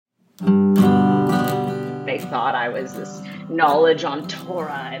they thought I was this knowledge on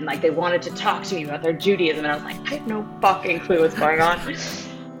Torah, and like they wanted to talk to me about their Judaism, and I was like, I have no fucking clue what's going on.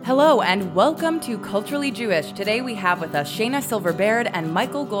 Hello and welcome to Culturally Jewish. Today we have with us Shayna Silverbaird and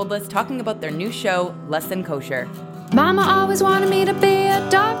Michael Goldlist talking about their new show, Than Kosher. Mama always wanted me to be a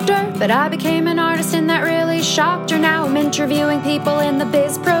doctor, but I became an artist and that really shocked her. Now I'm interviewing people in the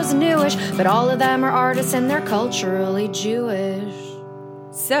biz, pros and newish, but all of them are artists and they're culturally Jewish.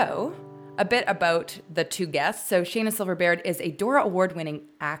 So, a bit about the two guests. So Shayna Silverbaird is a Dora Award-winning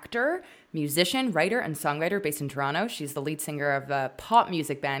actor, musician, writer, and songwriter based in Toronto. She's the lead singer of a pop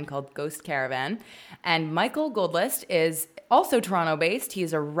music band called Ghost Caravan. And Michael Goldlist is also Toronto-based. He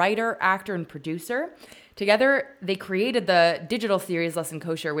is a writer, actor, and producer. Together, they created the digital series Than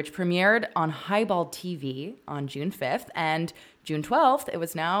Kosher, which premiered on Highball TV on June 5th. And June 12th, it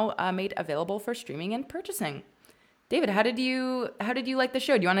was now made available for streaming and purchasing. David, how did you like the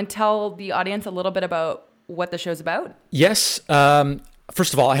show? Do you want to tell the audience a little bit about what the show's about? Yes.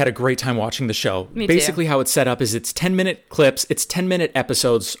 First of all, I had a great time watching the show. Me Basically, too. how it's set up is it's 10-minute clips. It's 10-minute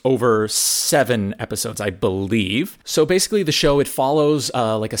episodes over 7 episodes, I believe. So basically, the show, it follows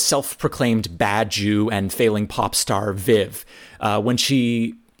like a self-proclaimed bad Jew and failing pop star, Viv. When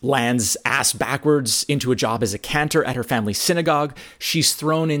she lands ass backwards into a job as a cantor at her family's synagogue, she's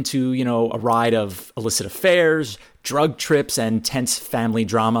thrown into, a ride of illicit affairs, drug trips, and tense family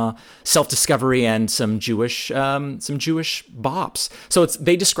drama, self-discovery, and some Jewish bops. So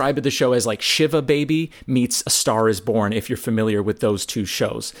they describe the show as like Shiva Baby meets A Star Is Born, if you're familiar with those two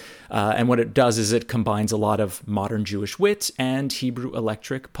shows. And what it does is it combines a lot of modern Jewish wit and Hebrew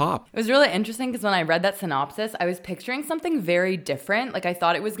electric pop. It was really interesting because when I read that synopsis, I was picturing something very different. Like I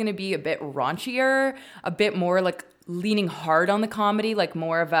thought it was going to be a bit raunchier, a bit more like leaning hard on the comedy, like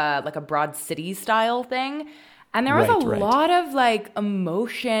more of a Broad City style thing. And there was a lot of like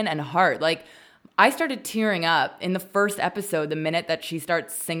emotion and heart. Like I started tearing up in the first episode the minute that she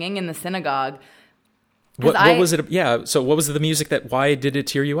starts singing in the synagogue. What was it? Yeah. So what was the music why did it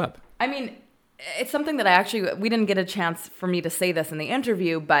tear you up? I mean, it's something that we didn't get a chance for me to say this in the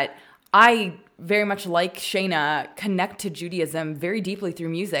interview, but I very much like Shayna connect to Judaism very deeply through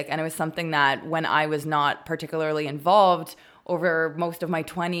music. And it was something that when I was not particularly involved over most of my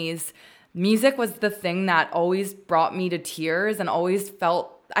 20s, music was the thing that always brought me to tears and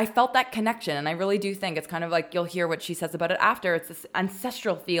I felt that connection. And I really do think it's kind of like you'll hear what she says about it after. It's this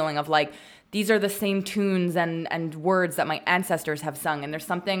ancestral feeling of like, these are the same tunes and words that my ancestors have sung. And there's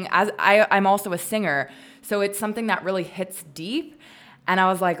something, I'm also a singer, so it's something that really hits deep. And I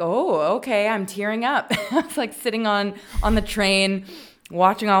was like, oh, okay, I'm tearing up. I was like sitting on the train,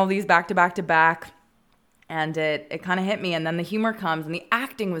 watching all of these back to back to back. And it kind of hit me. And then the humor comes and the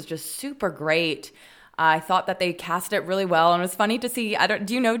acting was just super great. I thought that they cast it really well. And it was funny to see,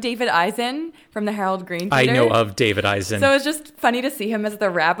 do you know David Eisen from the Harold Green Theater? I know of David Eisen. So it was just funny to see him as the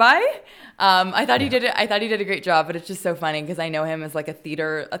rabbi. I thought he did a great job, but it's just so funny because I know him as like a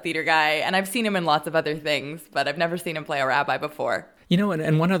theater guy. And I've seen him in lots of other things, but I've never seen him play a rabbi before.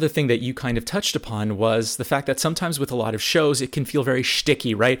 And one other thing that you kind of touched upon was the fact that sometimes with a lot of shows, it can feel very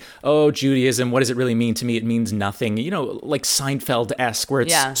shticky, right? Oh, Judaism, what does it really mean to me? It means nothing. Like Seinfeld-esque, where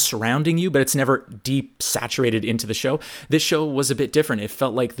it's surrounding you, but it's never deep saturated into the show. This show was a bit different. It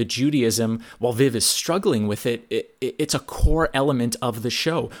felt like the Judaism, while Viv is struggling with it's a core element of the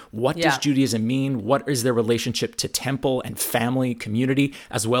show. What does Judaism mean? What is their relationship to temple and family, community,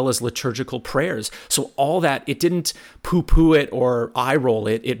 as well as liturgical prayers? So all that, it didn't poo-poo it or eye roll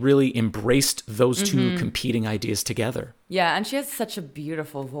it. It really embraced those two competing ideas together. Yeah, and she has such a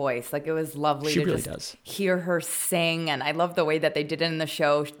beautiful voice. Like, it was lovely to hear her sing. And I love the way that they did it in the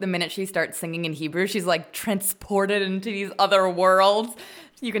show. The minute she starts singing in Hebrew, she's like transported into these other worlds.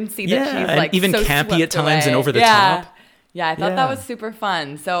 You can see that she's like even so campy at times away. and over the top. Yeah, I thought that was super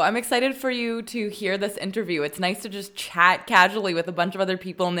fun. So I'm excited for you to hear this interview. It's nice to just chat casually with a bunch of other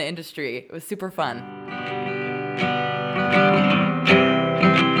people in the industry. It was super fun.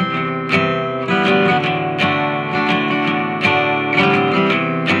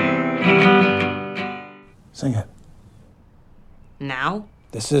 Sing it. Now?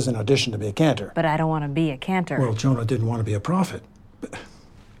 This is an audition to be a cantor. But I don't want to be a cantor. Well, Jonah didn't want to be a prophet. But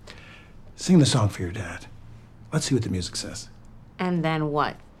sing the song for your dad. Let's see what the music says. And then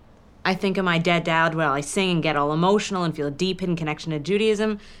what? I think of my dead dad while I sing and get all emotional and feel a deep hidden connection to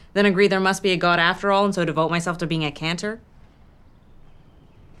Judaism, then agree there must be a God after all and so devote myself to being a cantor?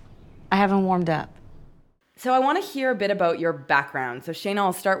 I haven't warmed up. So I want to hear a bit about your background. So Shayna,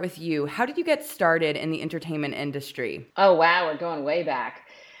 I'll start with you. How did you get started in the entertainment industry? Oh, wow. We're going way back.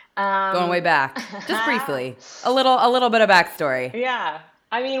 Going way back. Just briefly. A little bit of backstory. Yeah.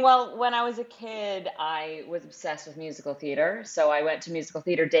 I mean, well, when I was a kid, I was obsessed with musical theater. So I went to musical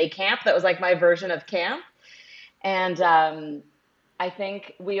theater day camp. That was like my version of camp. And I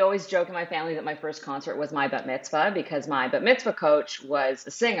think we always joke in my family that my first concert was my bat mitzvah because my bat mitzvah coach was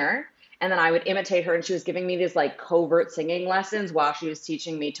a singer. And then I would imitate her, and she was giving me these like covert singing lessons while she was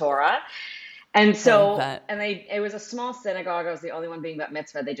teaching me Torah. And so, it was a small synagogue. I was the only one being bat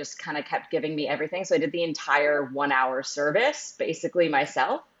mitzvah. They just kind of kept giving me everything. So I did the entire 1 hour service, basically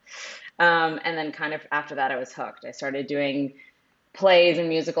myself. And then kind of after that, I was hooked. I started doing plays and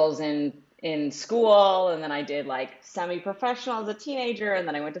musicals in school. And then I did like semi-professional as a teenager. And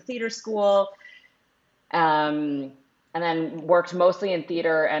then I went to theater school. And then worked mostly in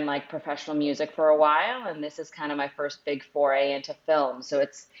theater and like professional music for a while. And this is kind of my first big foray into film. So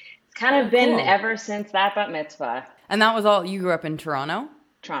it's kind of been ever since that bat mitzvah. And that was all, you grew up in Toronto?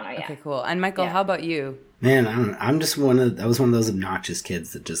 Toronto, yeah. Okay, cool. And Michael, how about you? Man, I was one of those obnoxious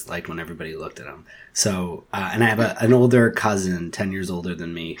kids that just liked when everybody looked at them. So, and I have an older cousin, 10 years older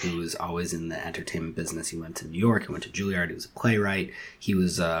than me, who was always in the entertainment business. He went to New York, he went to Juilliard, he was a playwright. He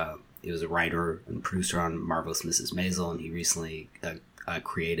was a writer and producer on Marvelous Mrs. Maisel, and he recently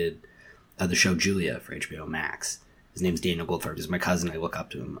created the show Julia for HBO Max. His name's Daniel Goldfarb. He's my cousin. I look up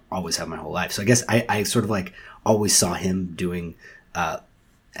to him. Always have my whole life. So I guess I sort of like always saw him doing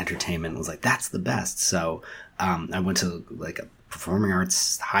entertainment and was like, that's the best. So I went to like a performing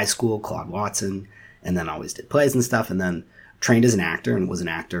arts high school, Claude Watson, and then always did plays and stuff. And then trained as an actor and was an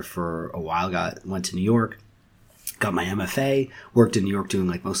actor for a while. Went to New York, got my MFA, worked in New York doing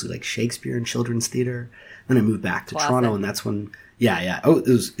like mostly like Shakespeare and children's theater. Then I moved back to Toronto, and that's when, Oh, it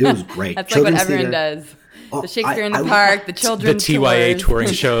was great. That's like what everyone does. The Shakespeare in the Park, the children's the TYA touring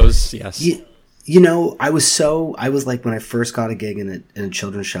shows. Yes. You know, I was like when I first got a gig in a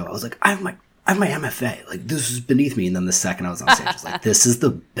children's show, I was like, I have my MFA. Like, this is beneath me. And then the second I was on stage, I was like, this is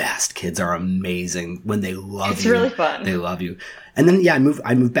the best. Kids are amazing when they love you. It's really fun. They love you. And then I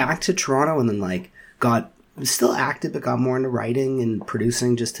moved back to Toronto, and then like was still active, but got more into writing and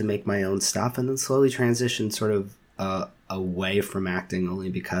producing just to make my own stuff, and then slowly transitioned sort of away from acting only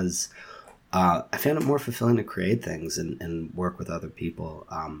because I found it more fulfilling to create things and work with other people.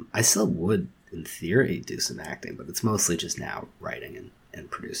 I still would, in theory, do some acting, but it's mostly just now writing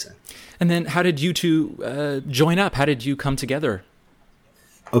and producing. And then how did you two join up? How did you come together?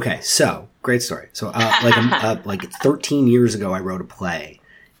 Okay, so, great story. So, like 13 years ago, I wrote a play,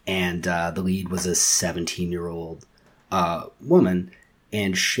 and the lead was a 17-year-old woman,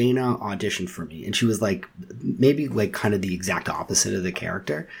 and Shayna auditioned for me, and she was like, maybe like kind of the exact opposite of the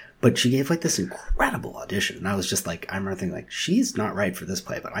character, but she gave like this incredible audition, and I was just like, I remember thinking like, she's not right for this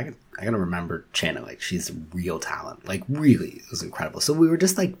play, but I gotta remember Shayna, like she's a real talent, like really, it was incredible. So we were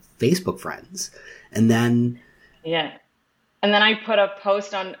just like Facebook friends, and then and then I put a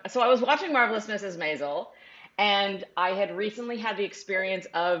post on. So I was watching Marvelous Mrs. Maisel, and I had recently had the experience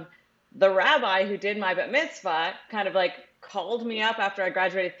of the rabbi who did my bat mitzvah kind of like called me up after I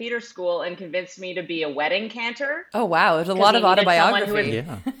graduated theater school and convinced me to be a wedding cantor. Oh, wow. There's a lot of autobiography.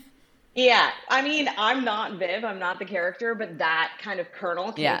 Yeah. I mean, I'm not Viv. I'm not the character, but that kind of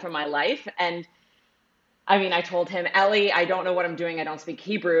kernel came from my life. And I mean, I told him, Ellie, I don't know what I'm doing. I don't speak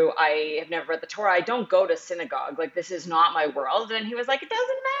Hebrew. I have never read the Torah. I don't go to synagogue. Like, this is not my world. And he was like, it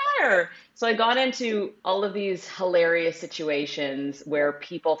doesn't matter. So I got into all of these hilarious situations where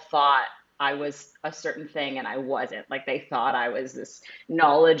people thought I was a certain thing and I wasn't. Like, they thought I was this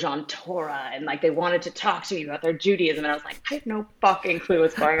knowledge on Torah, and like they wanted to talk to me about their Judaism. And I was like, I have no fucking clue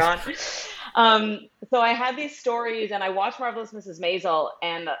what's going on. So I had these stories, and I watched Marvelous Mrs. Maisel,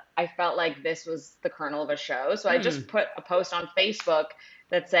 and I felt like this was the kernel of a show. So I just put a post on Facebook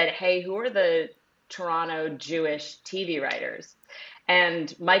that said, hey, who are the Toronto Jewish TV writers?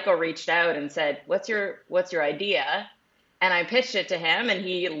 And Michael reached out and said, what's your idea? And I pitched it to him, and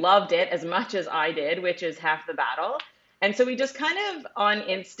he loved it as much as I did, which is half the battle. And so we just kind of on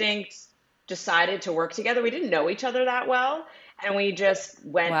instinct decided to work together. We didn't know each other that well, and we just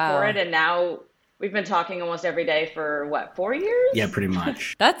went for it. And now we've been talking almost every day for what, 4 years? Yeah, pretty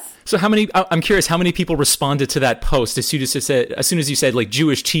much. So how many, I'm curious, how many people responded to that post as soon as you said like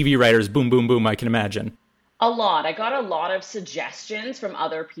Jewish TV writers, boom, boom, boom, I can imagine. A lot. I got a lot of suggestions from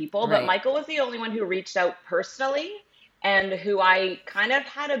other people, but Michael was the only one who reached out personally and who I kind of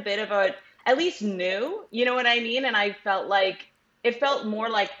had a bit of at least knew, you know what I mean? And I felt like, it felt more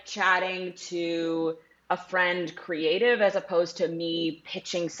like chatting to a friend creative as opposed to me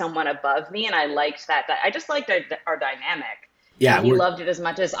pitching someone above me. And I liked that. I just liked our dynamic. Yeah. And he loved it as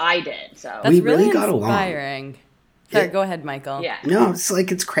much as I did. So that's really got inspiring. Along. Sorry, go ahead, Michael. Yeah. No,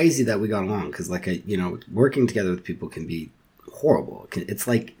 it's crazy that we got along because working together with people can be horrible. It's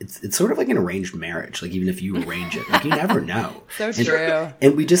like it's sort of like an arranged marriage. Like even if you arrange it, like you never know. So true.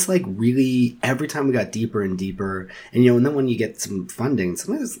 And we just like really every time we got deeper and deeper, and and then when you get some funding,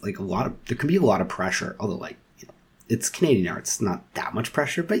 sometimes like there can be a lot of pressure. Although like it's Canadian arts, not that much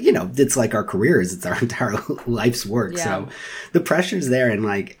pressure, but it's like our careers, it's our entire life's work. Yeah. So the pressure's there, and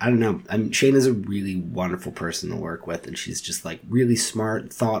like I don't know. I mean, Shayna's a really wonderful person to work with, and she's just like really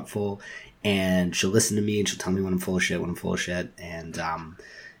smart, thoughtful. And she'll listen to me and she'll tell me when I'm full of shit, And,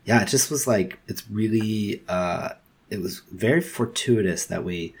 it just was like, it's really, it was very fortuitous that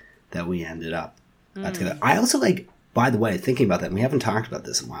we ended up together. I also like, by the way, thinking about that, and we haven't talked about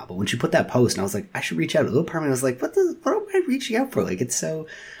this in a while, but when she put that post and I was like, I should reach out. A little part of me was like, what am I reaching out for? Like, it's so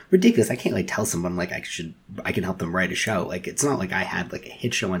ridiculous. I can't like tell someone like I can help them write a show. Like, it's not like I had like a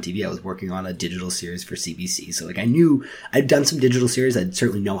hit show on TV. I was working on a digital series for CBC. So like I knew I'd done some digital series. I'd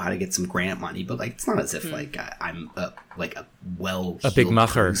certainly know how to get some grant money, but like, it's not as if like I'm a big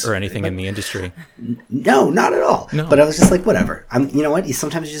macher or anything in the industry. No, not at all. No. But I was just like, whatever. You know what?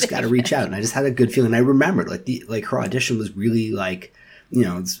 Sometimes you just got to reach out. And I just had a good feeling. I remembered like her audition was really like,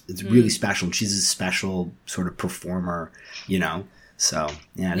 it's really special. And she's a special sort of performer, So,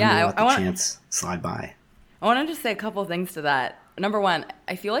 I didn't let the chance slide by. I want to just say a couple of things to that. Number one,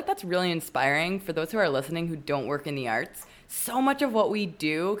 I feel like that's really inspiring for those who are listening who don't work in the arts. So much of what we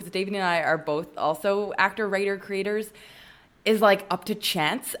do, because David and I are both also actor, writer, creators, is like up to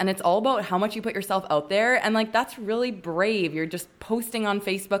chance, and it's all about how much you put yourself out there, and like that's really brave. You're just posting on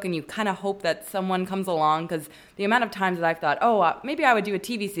Facebook and you kind of hope that someone comes along, because the amount of times that I've thought, maybe I would do a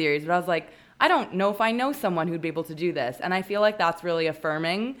TV series, but I was like, I don't know if I know someone who'd be able to do this. And I feel like that's really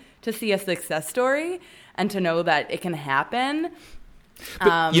affirming to see a success story and to know that it can happen.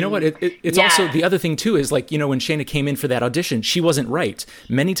 But you know what? It's also the other thing too is like, when Shayna came in for that audition, she wasn't right.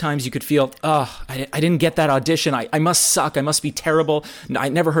 Many times you could feel, I didn't get that audition. I must suck. I must be terrible. I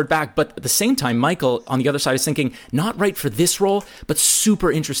never heard back. But at the same time, Michael on the other side is thinking, not right for this role, but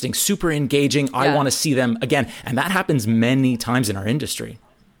super interesting, super engaging. Yeah. I want to see them again. And that happens many times in our industry.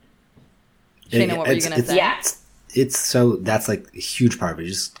 Shayna, what were you going to say? Yeah. It's so that's like a huge part of it.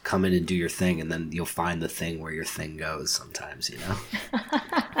 Just come in and do your thing, and then you'll find the thing where your thing goes. Sometimes,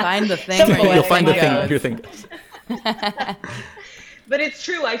 find the thing. You'll find the thing where your thing goes. But it's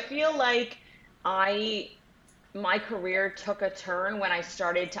true. I feel like my career took a turn when I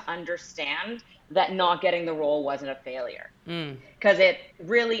started to understand that not getting the role wasn't a failure, because it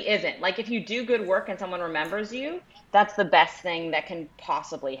really isn't. Like if you do good work and someone remembers you, that's the best thing that can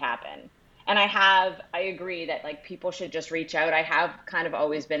possibly happen. And I agree that like people should just reach out. I have kind of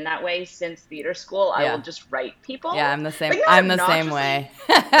always been that way since theater school. I will just write people. Yeah, I'm the same. Like, I'm the same way.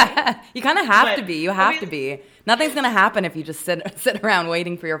 You kind of have to be. You have to be. Nothing's going to happen if you just sit around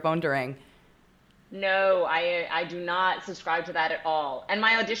waiting for your phone to ring. No, I do not subscribe to that at all. And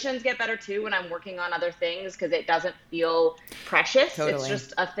my auditions get better too when I'm working on other things, because it doesn't feel precious. Totally. It's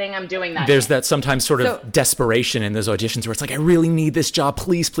just a thing I'm doing that There's day. That sometimes sort of desperation in those auditions where it's like, I really need this job.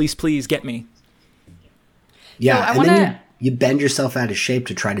 Please, please, please get me. Yeah, so then you bend yourself out of shape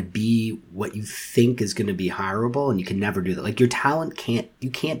to try to be what you think is going to be hireable, and you can never do that. Like your talent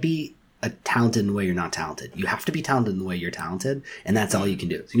you can't be talented in the way you're not talented. You have to be talented in the way you're talented, and that's all you can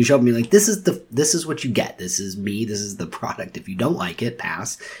do. So you show up and be like, this is what you get. This is me. This is the product. If you don't like it,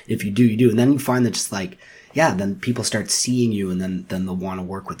 pass. If you do, you do. And then you find that just like, then people start seeing you, and then they'll want to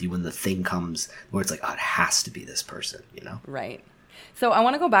work with you when the thing comes where it's like, it has to be this person, Right. So I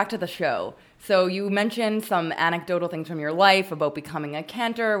want to go back to the show. So you mentioned some anecdotal things from your life about becoming a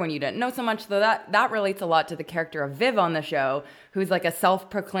cantor when you didn't know so much. So that relates a lot to the character of Viv on the show, who's like a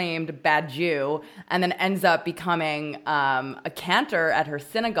self-proclaimed bad Jew and then ends up becoming a cantor at her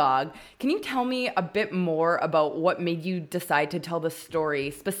synagogue. Can you tell me a bit more about what made you decide to tell the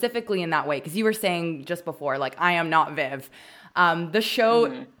story specifically in that way? Because you were saying just before, like, I am not Viv. The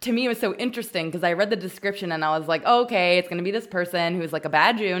show, to me, was so interesting because I read the description and I was like, okay, it's going to be this person who's like a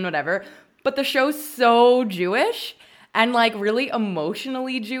bad Jew and whatever. But the show's so Jewish and like really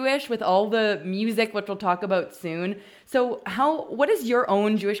emotionally Jewish with all the music, which we'll talk about soon. So what is your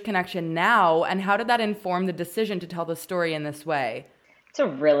own Jewish connection now, and how did that inform the decision to tell the story in this way? It's a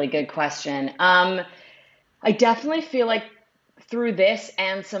really good question. I definitely feel like through this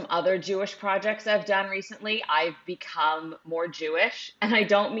and some other Jewish projects I've done recently, I've become more Jewish. And I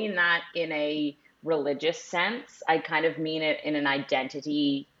don't mean that in a religious sense. I kind of mean it in an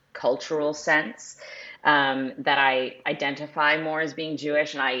identity, cultural sense, that I identify more as being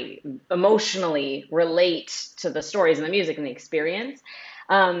Jewish, and I emotionally relate to the stories and the music and the experience.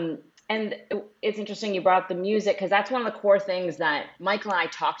 And it's interesting you brought up the music, because that's one of the core things that Michael and I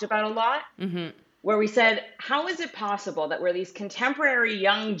talked about a lot. where we said, how is it possible that we're these contemporary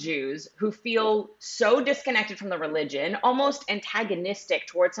young Jews who feel so disconnected from the religion, almost antagonistic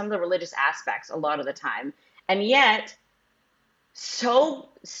towards some of the religious aspects a lot of the time, and yet so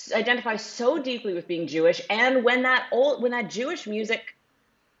identify so deeply with being Jewish? And when that Jewish music,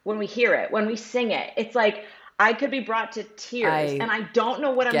 when we hear it, when we sing it, it's like I could be brought to tears and I don't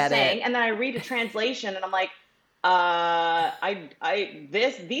know what I'm saying. And then I read a translation and I'm like,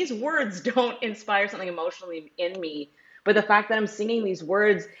 these words don't inspire something emotionally in me, but the fact that I'm singing these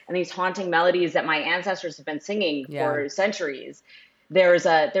words and these haunting melodies that my ancestors have been singing for centuries, there's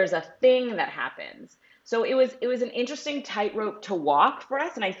a thing that happens. So it was an interesting tightrope to walk for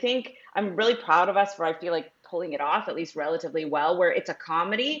us, and I think I'm really proud of us for, I feel like, pulling it off at least relatively well, where it's a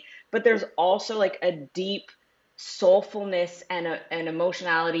comedy, but there's also like a deep soulfulness and an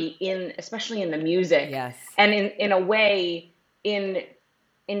emotionality especially in the music. Yes. And in a way, in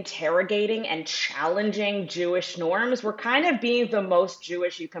interrogating and challenging Jewish norms, we're kind of being the most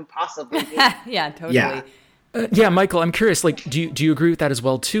Jewish you can possibly be. Yeah, totally. Yeah. Michael, I'm curious, like, do you agree with that as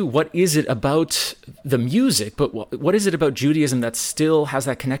well, too? What is it about the music, but what is it about Judaism that still has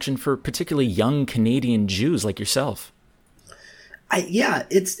that connection for particularly young Canadian Jews like yourself?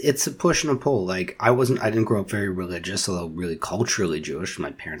 It's a push and a pull. Like, I didn't grow up very religious, although really culturally Jewish.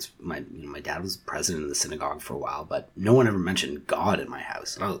 My parents, my dad was president of the synagogue for a while, but no one ever mentioned God in my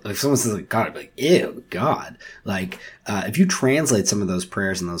house. If someone says like God, I'd be like, ew, God. Like, if you translate some of those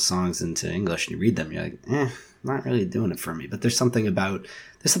prayers and those songs into English and you read them, you're like, not really doing it for me. But there's something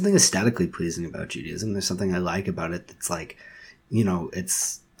aesthetically pleasing about Judaism. There's something I like about it that's like,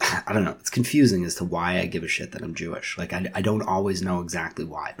 I don't know. It's confusing as to why I give a shit that I'm Jewish. Like, I don't always know exactly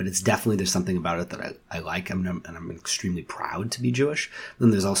why, but it's definitely, there's something about it that I like. And I'm extremely proud to be Jewish. Then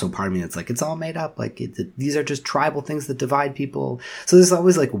there's also a part of me that's like, it's all made up. Like, these are just tribal things that divide people. So there's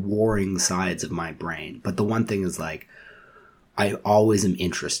always like warring sides of my brain. But the one thing is like, I always am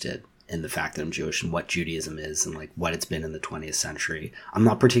interested in the fact that I'm Jewish and what Judaism is and like what it's been in the 20th century. I'm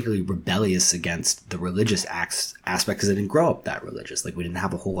not particularly rebellious against the religious aspect because I didn't grow up that religious. Like, we didn't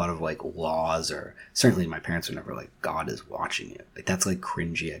have a whole lot of like laws, or certainly my parents were never like, God is watching you. Like, that's like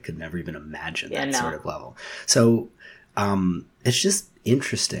cringy. I could never even imagine sort of level. So, it's just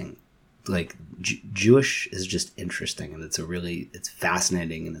interesting. Like, Jewish is just interesting, and it's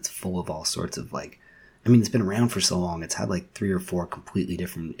fascinating, and it's full of all sorts of like, I mean, it's been around for so long. It's had like 3 or 4 completely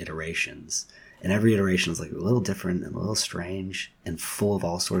different iterations. And every iteration is like a little different and a little strange and full of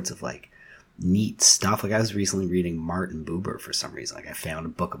all sorts of like neat stuff. Like, I was recently reading Martin Buber for some reason. Like, I found a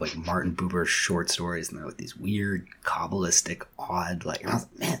book of like Martin Buber's short stories, and they're like these weird, Kabbalistic, odd, like, and I was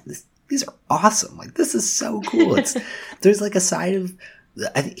like, man, these are awesome. Like, this is so cool. There's like a side of,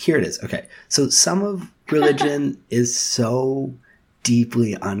 here it is. Okay. So some of religion is so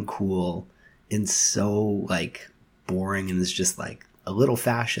deeply uncool and so like boring, and it's just like a little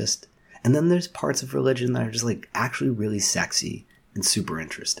fascist. And then there's parts of religion that are just like actually really sexy and super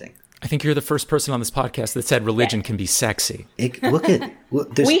interesting. I think you're the first person on this podcast that said religion can be sexy.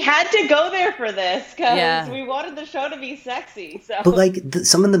 We had to go there for this because we wanted the show to be sexy. So, but like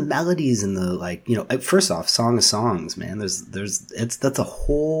some of the melodies and the like, first off, Song of Songs, man. That's a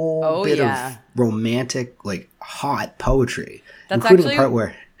whole bit of romantic, like hot poetry, that's including actually the part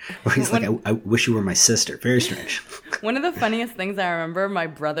where he's like, I wish you were my sister. Very strange. One of the funniest things I remember my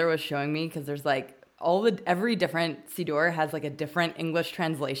brother was showing me, because there's like every different Siddur has like a different English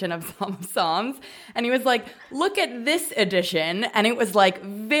translation of Psalm of Psalms. And he was like, look at this edition. And it was like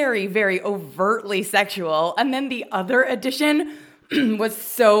very, very overtly sexual. And then the other edition was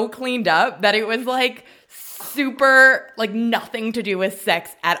so cleaned up that it was like super, like nothing to do with sex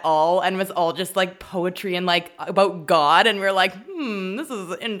at all, and was all just like poetry and like about God. And we were like, this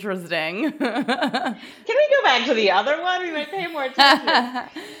is interesting. Can we go back to the other one? We might pay more attention.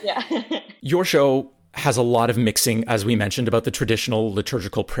 Yeah. Your show has a lot of mixing, as we mentioned, about the traditional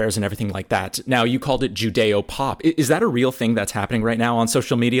liturgical prayers and everything like that. Now, you called it Judeo-pop. Is that a real thing that's happening right now on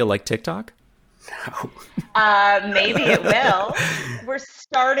social media like TikTok? No. Maybe it will. We're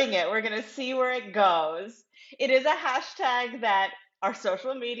starting it. We're going to see where it goes. It is a hashtag that our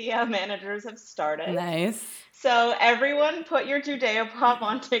social media managers have started. Nice. So everyone put your Judeo-pop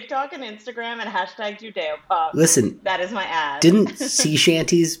on TikTok and Instagram and hashtag Judeo-pop. Listen. That is my ad. Didn't sea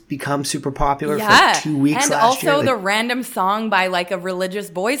shanties become super popular for 2 weeks last year? And also the random song by like a religious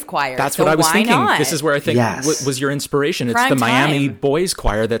boys choir. That's what I was thinking. Not? This is where I think was your inspiration. It's the Miami boys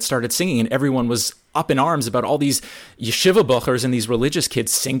choir that started singing, and everyone was up in arms about all these yeshiva buchers and these religious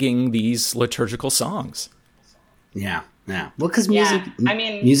kids singing these liturgical songs. Yeah. Yeah. Well, because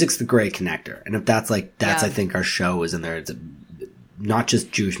music's the great connector. And if that's I think our show is in there. It's not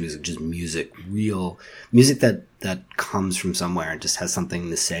just Jewish music, just music, real music that comes from somewhere and just has something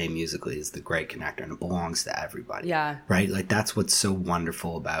to say musically is the great connector, and it belongs to everybody. Yeah. Right? Like, that's what's so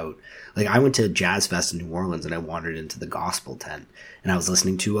wonderful about, like, I went to a jazz fest in New Orleans and I wandered into the gospel tent and I was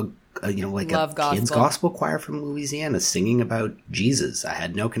listening to a kids gospel choir from Louisiana singing about Jesus. I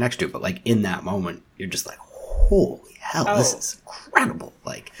had no connection to it, but like in that moment, you're just like, holy hell, this is incredible.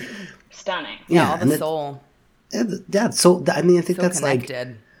 Like, stunning. Yeah, all the soul. So I mean, I think So that's connected.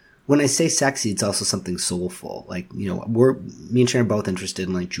 like, when I say sexy, it's also something soulful. Like, me and Sharon are both interested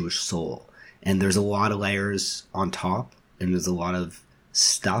in like Jewish soul, and there's a lot of layers on top, and there's a lot of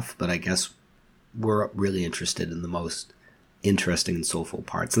stuff, but I guess we're really interested in the most interesting and soulful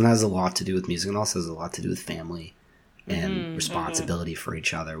parts, and that has a lot to do with music, and also has a lot to do with family and responsibility for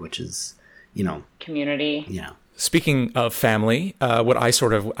each other, which is, community. Yeah. Speaking of family, what I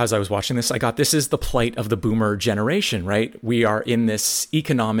sort of, as I was watching this, I got, this is the plight of the boomer generation, right? We are in this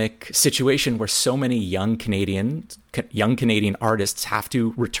economic situation where so many young Canadian artists have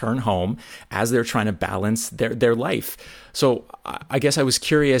to return home as they're trying to balance their life. So I guess I was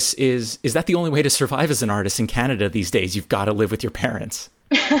curious, is that the only way to survive as an artist in Canada these days? You've got to live with your parents.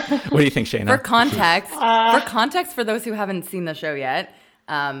 What do you think, Shayna? For context, for those who haven't seen the show yet,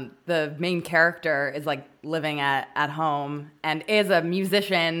 the main character is like living at home and is a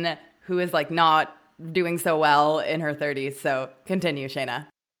musician who is like not doing so well in her 30s. So continue, Shayna.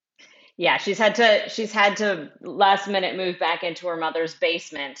 Yeah, she's had to last minute move back into her mother's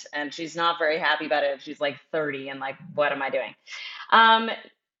basement, and she's not very happy about it. She's like 30 and like, what am I doing? I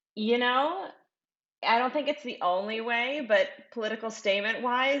don't think it's the only way, but political statement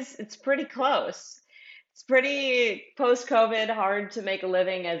wise, it's pretty close. It's pretty post-COVID hard to make a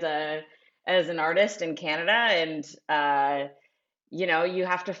living as an artist in Canada, and you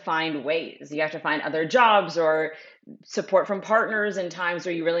have to find ways. You have to find other jobs or support from partners in times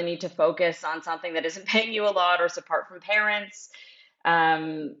where you really need to focus on something that isn't paying you a lot, or support from parents.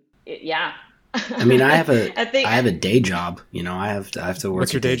 Yeah. I mean, I have a day job. I have to work.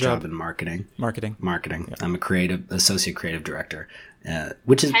 What's your day job? In marketing. Marketing. Yeah. I'm a associate creative director,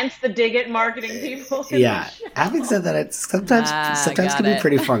 which is hence the dig at marketing people. Yeah. Having said that, it's sometimes can be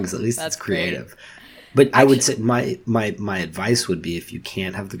pretty fun because at least it's creative. Great. But I would say my advice would be, if you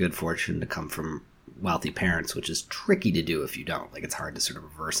can't have the good fortune to come from wealthy parents, which is tricky to do if you don't, like, it's hard to sort of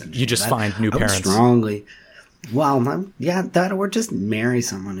reverse engineer. You just find new parents. Strongly. Well, that, or just marry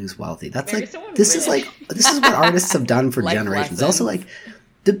someone who's wealthy. That's this is what artists have done for generations. Also, like,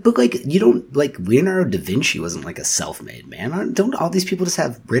 the book, like, you don't, like, Leonardo da Vinci wasn't like a self-made man. Don't all these people just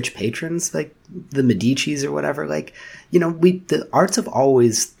have rich patrons, like the Medicis or whatever? Like, the arts have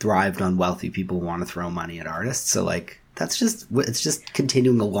always thrived on wealthy people who want to throw money at artists. So, like, it's just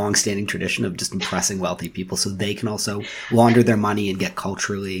continuing a long-standing tradition of just impressing wealthy people so they can also launder their money and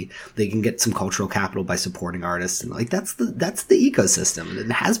they can get some cultural capital by supporting artists. And like, that's the ecosystem. And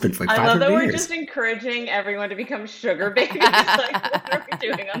it has been for like 500 years. I love that we're just encouraging everyone to become sugar babies. Like, what are we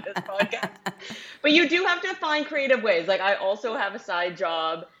doing on this podcast? But you do have to find creative ways. Like, I also have a side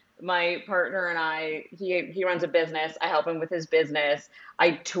job. My partner and I, he runs a business. I help him with his business.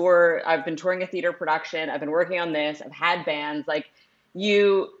 I tour. I've been touring a theater production. I've been working on this. I've had bands. Like,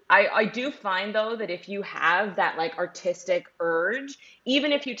 I do find, though, that if you have that like artistic urge,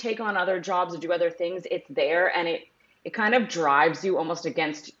 even if you take on other jobs or do other things, it's there, and it kind of drives you almost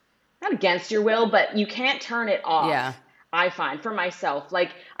not against your will, but you can't turn it off. Yeah. I find for myself, like,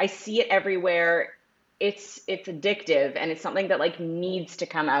 I see it everywhere. It's addictive, and it's something that like needs to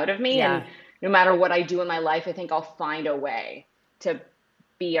come out of me. Yeah. And no matter what I do in my life, I think I'll find a way to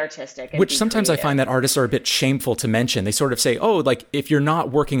be artistic. Which sometimes creative. I find that artists are a bit shameful to mention. They sort of say, oh, like, if you're not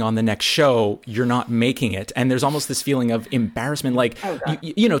working on the next show, you're not making it. And there's almost this feeling of embarrassment, like,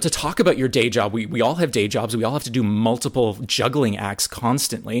 to talk about your day job. We all have day jobs. We all have to do multiple juggling acts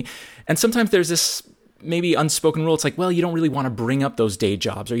constantly. And sometimes there's this maybe unspoken rule. It's like, well, you don't really want to bring up those day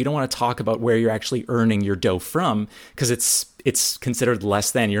jobs, or you don't want to talk about where you're actually earning your dough from, because it's considered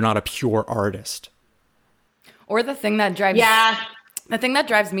less than. You're not a pure artist. Or the thing that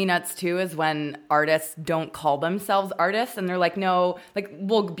drives me nuts too is when artists don't call themselves artists, and they're like, no, like,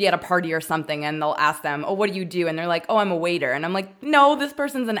 we'll be at a party or something and they'll ask them, oh, what do you do? And they're like, oh, I'm a waiter. And I'm like, no, this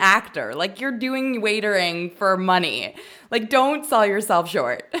person's an actor. Like, you're doing waitering for money. Like, don't sell yourself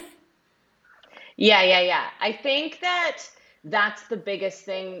short. Yeah. I think that's the biggest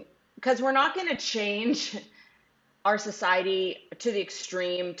thing, because we're not going to change our society to the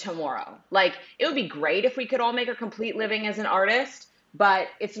extreme tomorrow. Like, it would be great if we could all make a complete living as an artist, but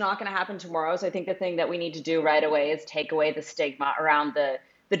it's not going to happen tomorrow. So I think the thing that we need to do right away is take away the stigma around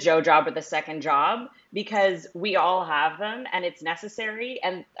the the Joe job or the second job, because we all have them and it's necessary.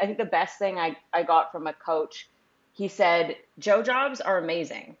 And I think the best thing I got from a coach, he said, Joe jobs are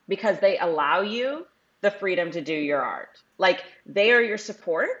amazing because they allow you the freedom to do your art. Like, they are your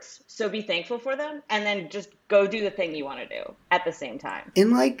supports, so be thankful for them, and then just go do the thing you want to do at the same time.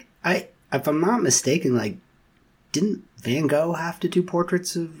 And like, if I'm not mistaken, like, didn't Van Gogh have to do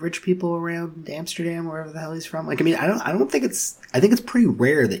portraits of rich people around Amsterdam, wherever the hell he's from? Like, I mean, I don't think I think it's pretty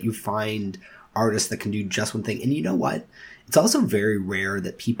rare that you find artists that can do just one thing. And you know what? It's also very rare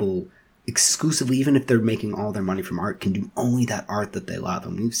that people exclusively, even if they're making all their money from art, can do only that art that they love.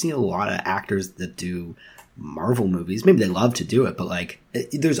 And we've seen a lot of actors that do Marvel movies. Maybe they love to do it, but like,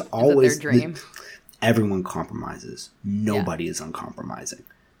 there's always their dream. Everyone compromises. Nobody is uncompromising.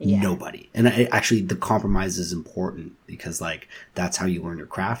 Yeah. Nobody. And actually, the compromise is important because, like, that's how you learn your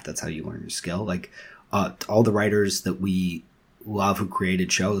craft. That's how you learn your skill. Like, all the writers that we love who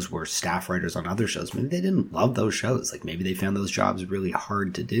created shows were staff writers on other shows. Maybe they didn't love those shows. Like, maybe they found those jobs really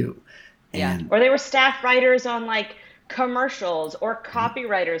hard to do. And, or they were staff writers on like commercials or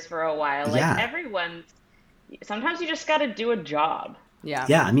copywriters for a while. Like, everyone's, sometimes you just got to do a job. Yeah.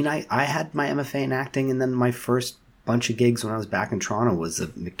 Yeah. I mean, I had my MFA in acting, and then my first bunch of gigs when I was back in Toronto was a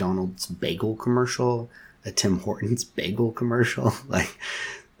McDonald's bagel commercial, a Tim Hortons bagel commercial. Like,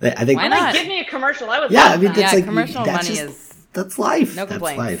 I think, why not? Give me a commercial. I would yeah, love I mean, that. that's like, commercial that's money that's life. no That's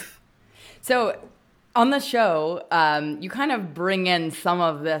complaints. life. So on the show, you kind of bring in some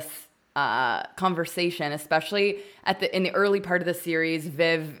of this conversation, especially in the early part of the series.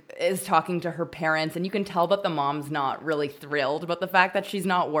 Viv is talking to her parents, and you can tell that the mom's not really thrilled about the fact that she's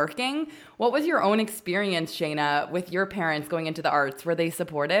not working. What was your own experience, Shayna, with your parents going into the arts? Were they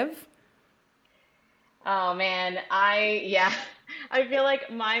supportive? Oh man, I feel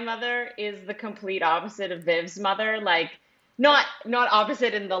like my mother is the complete opposite of Viv's mother. Like, not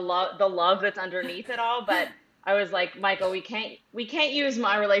opposite in the love that's underneath it all, but I was like, Michael, we can't use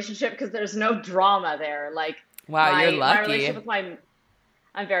my relationship because there's no drama there. Like, wow, you're lucky. My relationship with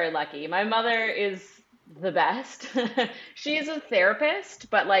I'm very lucky. My mother is the best. She's a therapist,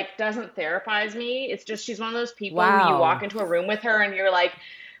 but like doesn't therapize me. It's just, she's one of those people who you walk into a room with her and you're like,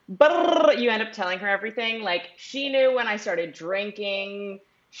 you end up telling her everything. Like, she knew when I started drinking.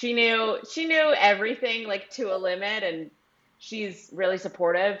 She knew everything, like, to a limit, and she's really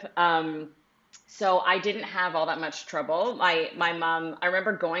supportive. So I didn't have all that much trouble. My mom, I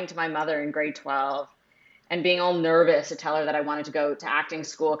remember going to my mother in grade 12 and being all nervous to tell her that I wanted to go to acting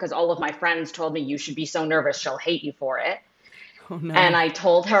school because all of my friends told me, you should be so nervous, she'll hate you for it. Oh, no. And I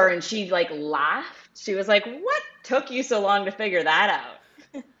told her, and she like laughed. She was like, what took you so long to figure that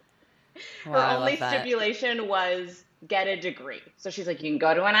out? Wow, Her only stipulation was get a degree. So she's like, you can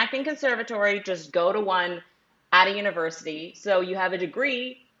go to an acting conservatory, just go to one at a university. So you have a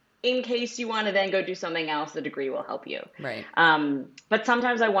degree in case you want to then go do something else, the degree will help you. Right. But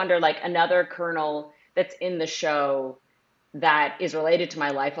sometimes I wonder, like, another kernel that's in the show that is related to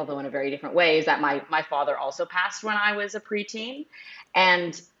my life, although in a very different way, is that my father also passed when I was a preteen.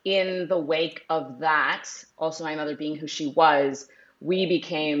 And in the wake of that, also my mother being who she was, we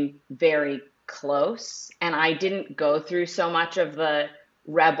became very close. And I didn't go through so much of the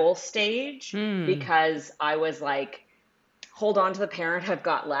rebel stage because I was like, hold on to the parent I've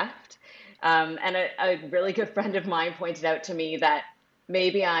got left. And a really good friend of mine pointed out to me that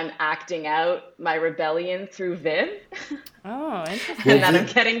maybe I'm acting out my rebellion through Viv. Oh, interesting. And that I'm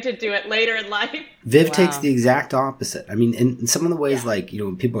getting to do it later in life. Viv takes the exact opposite. I mean, in some of the ways, like, you know,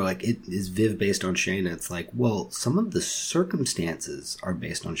 when people are like, is Viv based on Shayna? It's like, well, some of the circumstances are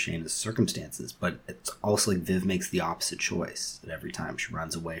based on Shayna's circumstances, but it's also like Viv makes the opposite choice at every time. She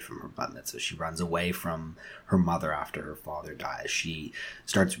runs away from her bat mitzvah. She runs away from her mother after her father dies. She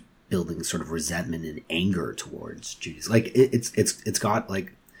starts building sort of resentment and anger towards Judy's. Like, it's got,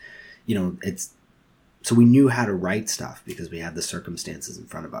 like, you know, it's, so we knew how to write stuff because we had the circumstances in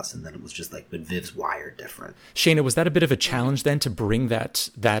front of us, and then it was just like, but Viv's wired different. Shayna, was that a bit of a challenge then to bring that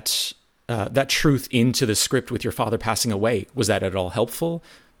truth into the script with your father passing away? Was that at all helpful?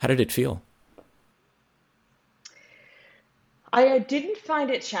 How did it feel? I didn't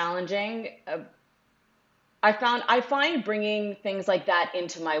find it challenging. I find bringing things like that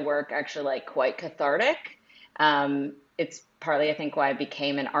into my work actually like quite cathartic. It's partly, I think, why I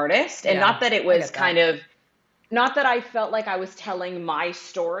became an artist, and not that it was not that I felt like I was telling my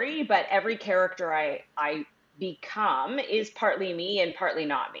story, but every character I become is partly me and partly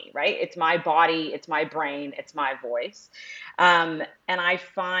not me, right? It's my body, it's my brain, it's my voice. And I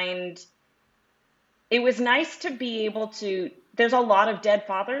find it was nice to be able to, there's a lot of dead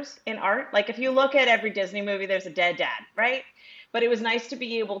fathers in art. Like, if you look at every Disney movie, there's a dead dad, right? But it was nice to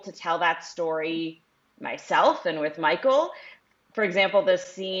be able to tell that story myself and with Michael. For example, this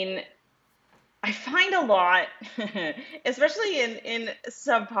scene, I find a lot, especially in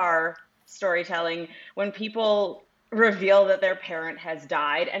subpar storytelling, when people reveal that their parent has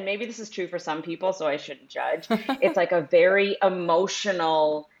died, and maybe this is true for some people, so I shouldn't judge. It's like a very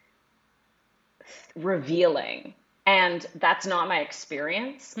emotional revealing, and that's not my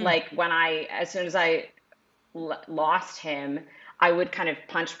experience. Like as soon as I lost him, I would kind of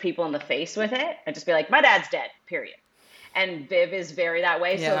punch people in the face with it and just be like, my dad's dead, period. And Viv is very that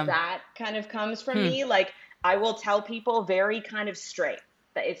way. Yeah. So that kind of comes from me. Like, I will tell people very kind of straight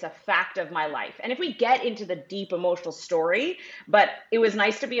that it's a fact of my life. And if we get into the deep emotional story, but it was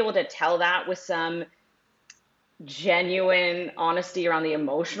nice to be able to tell that with some genuine honesty around the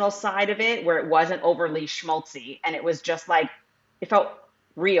emotional side of it, where it wasn't overly schmaltzy. And it was just like, it felt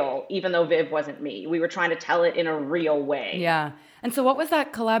real, even though Viv wasn't me. We were trying to tell it in a real way. Yeah. And so what was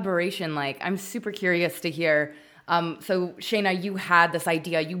that collaboration like? I'm super curious to hear. So Shayna, you had this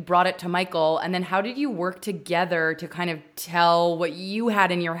idea, you brought it to Michael, and then how did you work together to kind of tell what you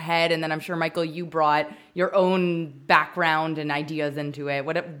had in your head? And then I'm sure, Michael, you brought your own background and ideas into it.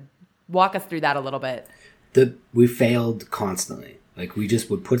 Walk us through that a little bit. We failed constantly. Like, we just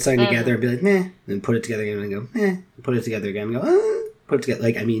would put something together and be like, meh, then put it together again and go, meh, put it together again and go, put it together.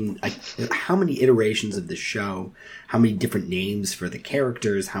 Like, I mean, how many iterations of the show, how many different names for the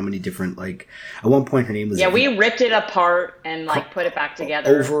characters, how many different, like, at one point her name was... Yeah, we ripped it apart and, like, put it back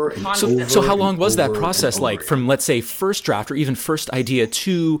together. So how long was that process like, from, let's say, first draft or even first idea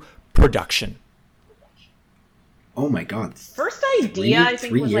to production? Oh my God. First idea, I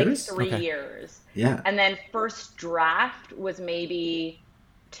think, was years? like 3 years. Yeah. And then first draft was maybe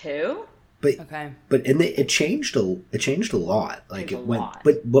 2. But it changed a lot. Like, it went, lot.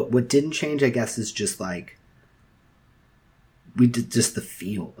 but what didn't change, I guess, is just like, we did just the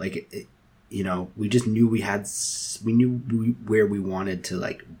feel. Like, we just knew where we wanted to,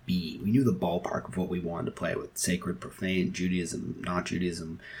 like, be. We knew the ballpark of what we wanted to play with: sacred, profane, Judaism, not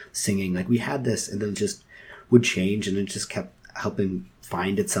Judaism, singing. Like, we had this, and then it just would change, and it just kept helping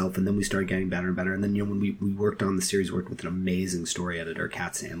find itself, and then we started getting better and better. And then, when we worked on the series, we worked with an amazing story editor,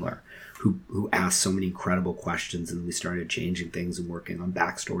 Kat Sandler, who asked so many incredible questions, and we started changing things and working on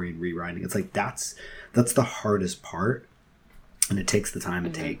backstory and rewriting. It's like, that's the hardest part, and it takes the time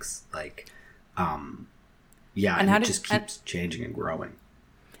it takes. Like, and it just keeps changing and growing.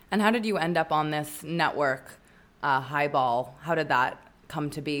 And how did you end up on this network, Highball? How did that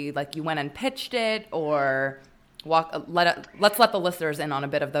come to be? Like, you went and pitched it, or let's let the listeners in on a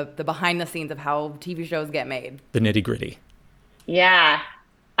bit of the behind the scenes of how TV shows get made. The nitty gritty. Yeah.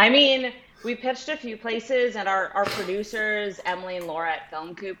 I mean, we pitched a few places, and our producers, Emily and Laura at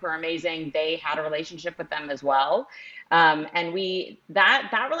Film Coop, were amazing. They had a relationship with them as well. And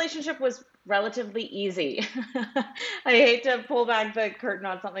that relationship was relatively easy. I hate to pull back the curtain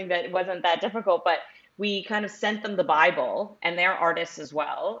on something that wasn't that difficult, but we kind of sent them the Bible, and they're artists as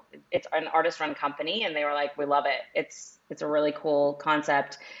well. It's an artist-run company, and they were like, we love it. It's a really cool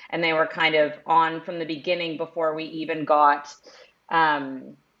concept. And they were kind of on from the beginning before we even got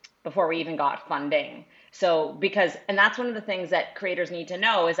funding. So and that's one of the things that creators need to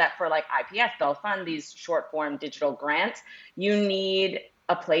know, is that for, like, IPF, they'll fund these short form digital grants. You need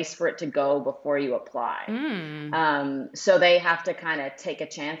a place for it to go before you apply. So they have to kind of take a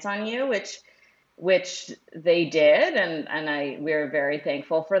chance on you, which they did. And we're very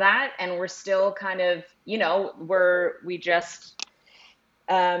thankful for that. And we're still kind of, we just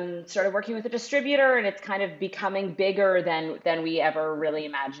started working with a distributor, and it's kind of becoming bigger than we ever really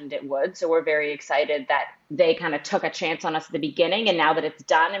imagined it would. So we're very excited that they kind of took a chance on us at the beginning, and now that it's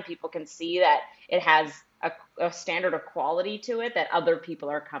done and people can see that it has a standard of quality to it, that other people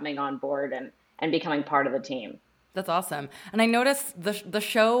are coming on board and becoming part of the team. That's awesome. And I noticed the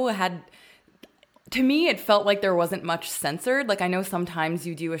show had... To me, it felt like there wasn't much censored. Like, I know sometimes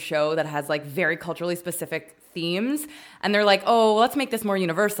you do a show that has, like, very culturally specific themes, and they're like, oh, let's make this more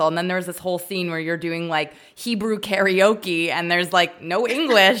universal. And then there's this whole scene where you're doing, like, Hebrew karaoke, and there's, like, no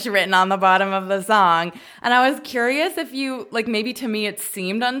English written on the bottom of the song. And I was curious if you, like, maybe to me it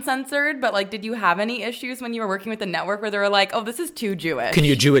seemed uncensored, but, like, did you have any issues when you were working with the network where they were like, oh, this is too Jewish? Can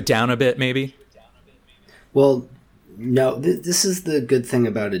you Jew it down a bit, maybe? Well, no, this is the good thing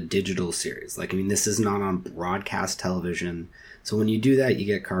about a digital series. Like, I mean, this is not on broadcast television. So when you do that, you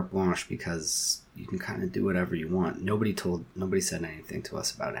get carte blanche, because you can kind of do whatever you want. Nobody said anything to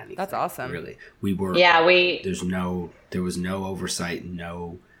us about anything. That's awesome. Really. There was no oversight,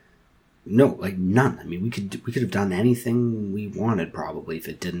 no, like, none. I mean, we could have done anything we wanted, probably, if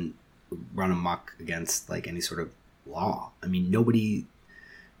it didn't run amok against, like, any sort of law. I mean, nobody,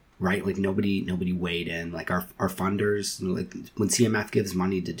 right? Like nobody weighed in. Like our funders, like when CMF gives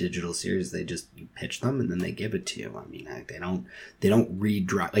money to digital series, you pitch them and then they give it to you. I mean, they don't read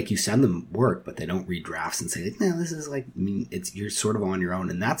draft, like you send them work, but they don't read drafts and say, like, no, this is like, I mean, you're sort of on your own.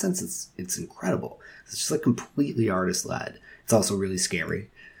 In that sense, it's incredible. It's just like completely artist led. It's also really scary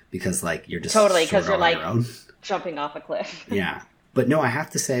because like you're just totally, because you're like your own. Jumping off a cliff. Yeah. But no, I have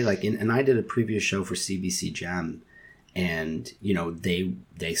to say, like, and I did a previous show for CBC Gem, and, you know, they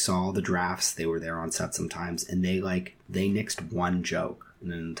saw the drafts, they were there on set sometimes, and they nixed one joke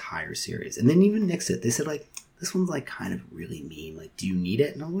in an entire series. And they didn't even nix it. They said, like, this one's, like, kind of really mean. Like, do you need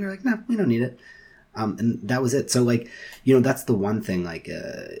it? And we were like, no, we don't need it. And that was it. So, like, you know, that's the one thing, like,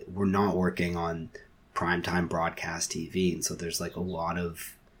 we're not working on primetime broadcast TV. And so there's, like,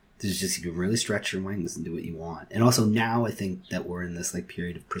 there's just, you can really stretch your wings and do what you want. And also now I think that we're in this, like,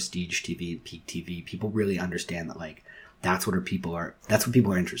 period of prestige TV and peak TV. People really understand that, like, that's what people are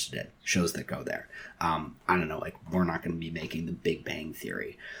interested in, shows that go there. I don't know, like, we're not going to be making the Big Bang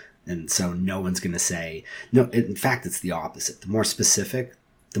Theory. And so no one's going to say, no, in fact, it's the opposite. The more specific,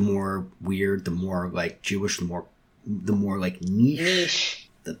 the more weird, the more, like, Jewish, the more like, niche,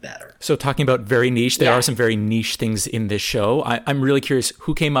 the better. So talking about very niche, there are some very niche things in this show. I'm really curious,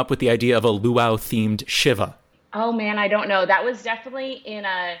 who came up with the idea of a luau-themed Shiva? Oh, man, I don't know. That was definitely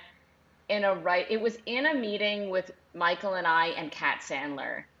it was in a meeting with Michael and I and Kat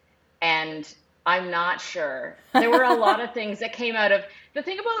Sandler, and I'm not sure. There were a lot of things that came out of the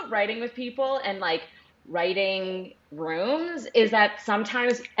thing about writing with people and like writing rooms is that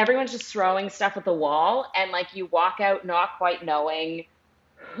sometimes everyone's just throwing stuff at the wall, and like you walk out not quite knowing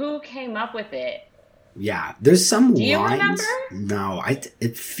who came up with it. Yeah, there's some Do you lines. remember? No,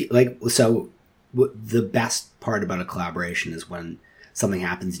 the best part about a collaboration is when something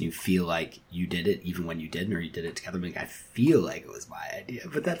happens and you feel like you did it even when you didn't, or you did it together. Like, I feel like it was my idea,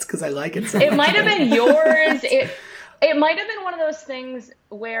 but that's because I like it so much. It might have been yours. It might have been one of those things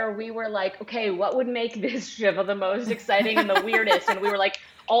where we were like, okay, what would make this Shiva the most exciting and the weirdest? And we were like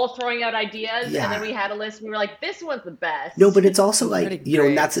all throwing out ideas, and then we had a list and we were like, this one's the best. No, but it's also like, you know,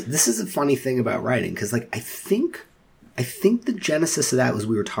 and this is a funny thing about writing, because like I think the genesis of that was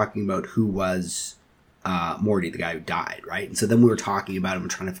we were talking about who was Morty, the guy who died, right? And so then we were talking about him and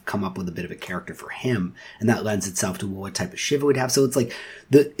trying to come up with a bit of a character for him, and that lends itself to what type of Shiva we'd have. So it's like,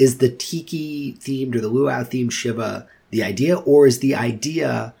 is the tiki themed or the luau themed Shiva the idea, or was the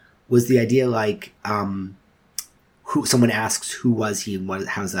idea like who someone asks who was he and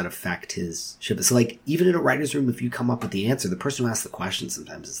how does that affect his Shiva? So like even in a writer's room, if you come up with the answer, the person who asks the question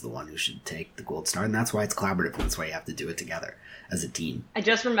sometimes is the one who should take the gold star, and that's why it's collaborative. That's why you have to do it together as a team. I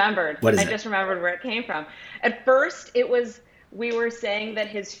just remembered. Just remembered where it came from. At first, we were saying that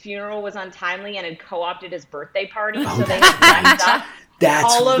his funeral was untimely and had co-opted his birthday party, so they had messed up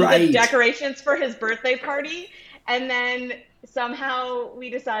all of the decorations for his birthday party, and then somehow we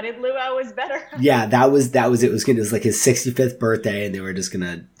decided luau was better. Yeah, that was it. It was like his 65th birthday, and they were just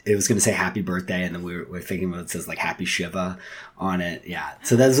it was gonna say happy birthday, and then we were thinking about it says like happy Shiva on it. Yeah,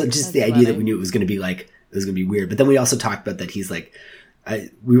 so that's just the idea that we knew it was gonna be like. It was going to be weird. But then we also talked about that he's like,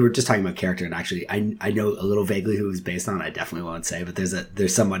 we were just talking about character, and actually I know a little vaguely who he's based on. I definitely won't say, but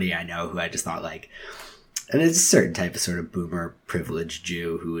there's somebody I know who I just thought like, and it's a certain type of sort of boomer privileged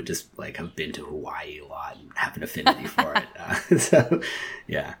Jew who would just like have been to Hawaii a lot and have an affinity for it. So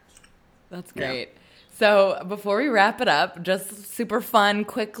yeah. That's great. Yeah. So before we wrap it up, just super fun,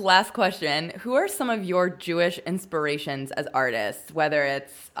 quick last question. Who are some of your Jewish inspirations as artists, whether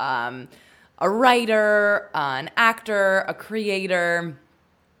it's, a writer, an actor, a creator?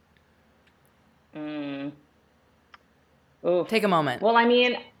 Oof. Take a moment. Well, I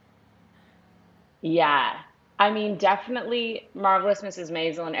mean, definitely Marvelous Mrs.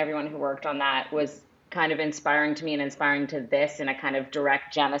 Maisel and everyone who worked on that was kind of inspiring to me and inspiring to this in a kind of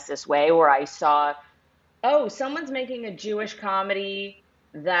direct Genesis way, where I saw, someone's making a Jewish comedy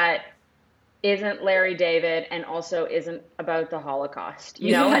that isn't Larry David and also isn't about the Holocaust,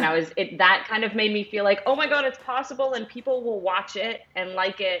 you know? And that kind of made me feel like, oh my God, it's possible and people will watch it and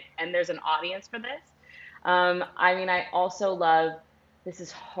like it and there's an audience for this. I also love, this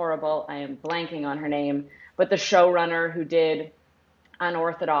is horrible, I am blanking on her name, but the showrunner who did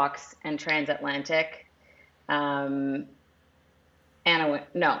Unorthodox and Transatlantic, what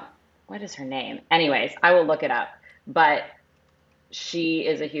is her name? Anyways, I will look it up, but she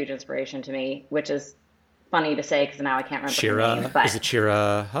is a huge inspiration to me, which is funny to say because now I can't remember her name. But is it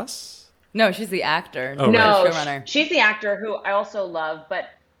Shira Huss? No, she's the actor. Oh, no, showrunner. She's the actor who I also love, but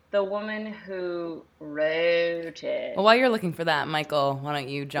the woman who wrote it. Well, while you're looking for that, Michael, why don't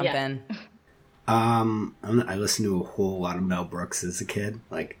you jump in? I listened to a whole lot of Mel Brooks as a kid,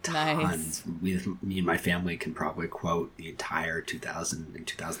 like tons. Nice. Me and my family can probably quote the entire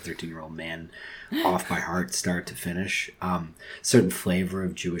 2013-year-old man off by heart, start to finish. Certain flavor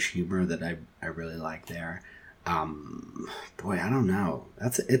of Jewish humor that I really like there. Boy, I don't know.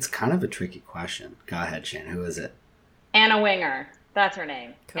 It's kind of a tricky question. Go ahead, Shane. Who is it? Anna Winger. That's her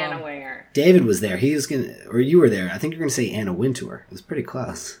name. Cool. Anna Winger. David was there. He was or you were there. I think you're gonna say Anna Wintour. It was pretty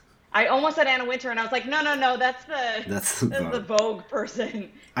close. I almost said Anna Wintour, and I was like, no, that's the Vogue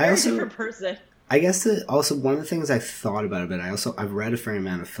person. Different person. I guess also one of the things I've thought about a bit. I've read a fair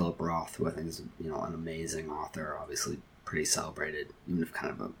amount of Philip Roth, who I think is an amazing author, obviously pretty celebrated, even if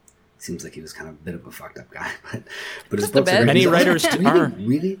seems like he was kind of a bit of a fucked up guy, but his books are many writers are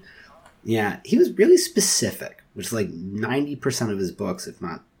really, yeah. He was really specific, which is like 90% of his books, if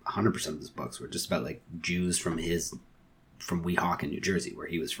not 100% of his books, were just about like Jews from Weehawken, New Jersey, where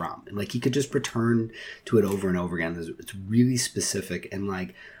he was from, and like he could just return to it over and over again. It's really specific, and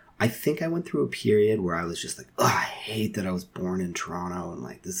like I think I went through a period where I was just like, oh, I hate that I was born in Toronto, and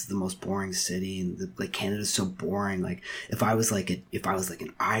like this is the most boring city, and like Canada's so boring. Like if I was like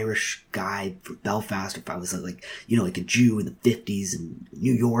an Irish guy from Belfast, if I was like like a Jew in the 50s in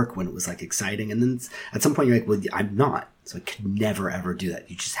New York when it was like exciting, and then at some point you're like, well, I'm not, so I could never ever do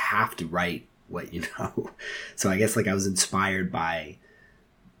that. You just have to write what you know. So I guess like I was inspired by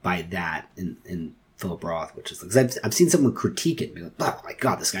that in Philip Roth, which is because I've seen someone critique it and be like, oh my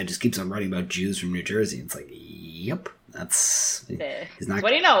god, this guy just keeps on writing about Jews from New Jersey. And it's like, yep, he's not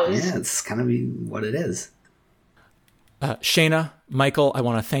what he knows. Yeah, it's kind of what it is. Shayna, Michael, I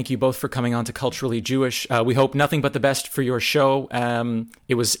want to thank you both for coming on to Culturally Jewish. We hope nothing but the best for your show.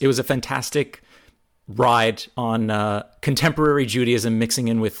 It was a fantastic ride on contemporary Judaism mixing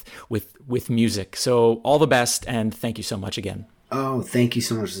in with music. So all the best, and thank you so much again. Oh, thank you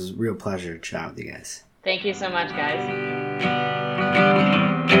so much. It was a real pleasure to chat with you guys. Thank you so much, guys.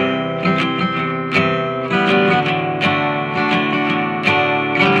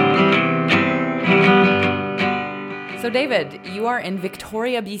 So David, you are in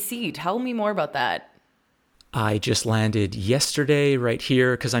Victoria, BC. Tell me more about that. I just landed yesterday right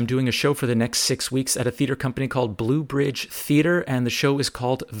here because I'm doing a show for the next 6 weeks at a theater company called Blue Bridge Theater, and the show is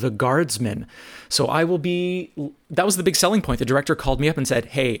called The Guardsman. So that was the big selling point. The director called me up and said,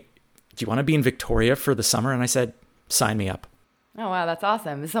 hey, do you want to be in Victoria for the summer? And I said, sign me up. Oh, wow, that's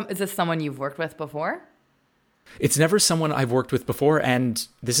awesome. Is this someone you've worked with before? It's never someone I've worked with before, and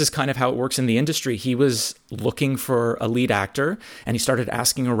this is kind of how it works in the industry. He was looking for a lead actor, and he started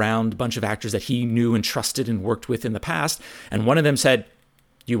asking around a bunch of actors that he knew and trusted and worked with in the past, and one of them said,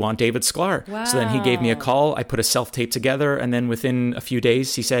 you want David Sklar? Wow. So then he gave me a call. I put a self-tape together, and then within a few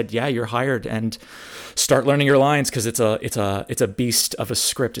days, he said, yeah, you're hired, and start learning your lines, because it's a beast of a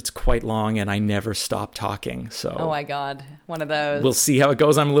script. It's quite long, and I never stop talking. So oh my God, one of those. We'll see how it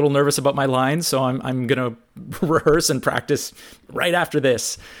goes. I'm a little nervous about my lines, so I'm going to rehearse and practice right after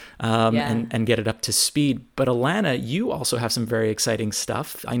this and get it up to speed. But Alana, you also have some very exciting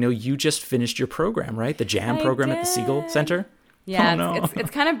stuff. I know you just finished your program, right? The Jam program at the Siegel Center? Yeah, oh, no. it's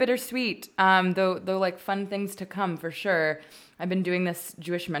kind of bittersweet, though like fun things to come for sure. I've been doing this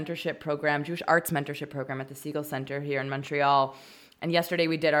Jewish arts mentorship program at the Siegel Center here in Montreal. And yesterday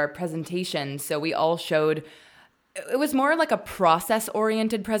we did our presentation. So we all showed, it was more like a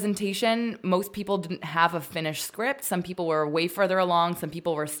process-oriented presentation. Most people didn't have a finished script. Some people were way further along. Some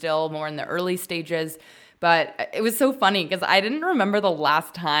people were still more in the early stages. But it was so funny because I didn't remember the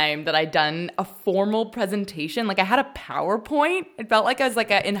last time that I'd done a formal presentation. Like I had a PowerPoint. It felt like I was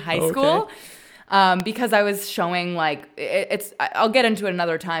in high school because I was showing I'll get into it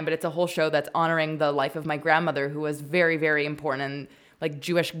another time, but it's a whole show that's honoring the life of my grandmother, who was very, very important in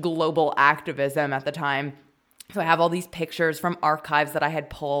Jewish global activism at the time. So I have all these pictures from archives that I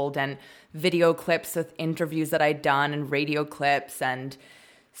had pulled and video clips with interviews that I'd done and radio clips. And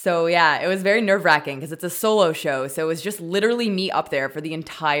so, yeah, it was very nerve-wracking because it's a solo show. So it was just literally me up there for the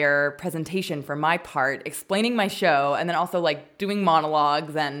entire presentation for my part, explaining my show and then also doing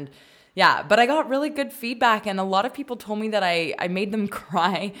monologues. And yeah, but I got really good feedback. And a lot of people told me that I made them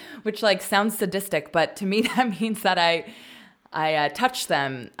cry, which sounds sadistic. But to me, that means that I touched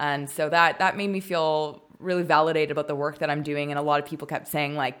them. And so that made me feel really validated about the work that I'm doing. And a lot of people kept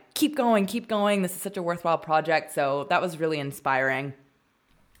saying keep going. This is such a worthwhile project. So that was really inspiring.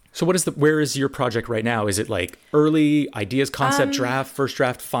 So where is your project right now? Is it early ideas, concept draft, first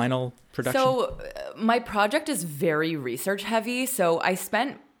draft, final production? So my project is very research heavy. So I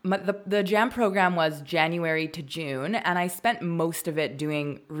spent, the Jam program was January to June, and I spent most of it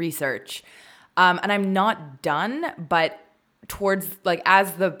doing research. And I'm not done, but towards like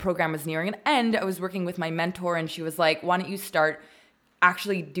as the program was nearing an end, I was working with my mentor, and she was like, why don't you start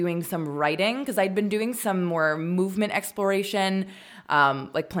actually doing some writing? Because I'd been doing some more movement exploration,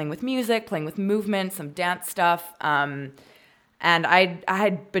 like playing with music, playing with movement, some dance stuff. And I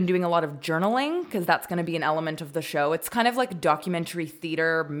had been doing a lot of journaling because that's going to be an element of the show. It's kind of like documentary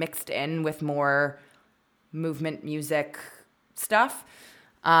theater mixed in with more movement music stuff.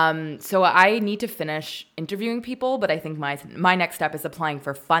 So I need to finish interviewing people, but I think my next step is applying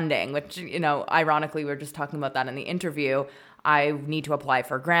for funding, which, you know, ironically, we were just talking about that in the interview. I need to apply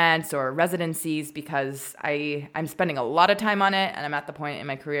for grants or residencies because I'm spending a lot of time on it, and I'm at the point in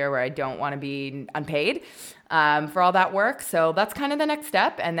my career where I don't want to be unpaid for all that work. So that's kind of the next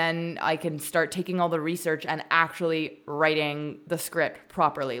step, and then I can start taking all the research and actually writing the script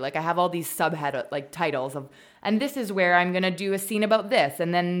properly. Like I have all these subhead like titles of, and this is where I'm going to do a scene about this,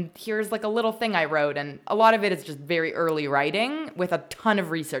 and then here's like a little thing I wrote, and a lot of it is just very early writing with a ton of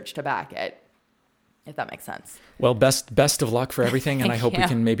research to back it. If that makes sense. Well, best of luck for everything, and I hope we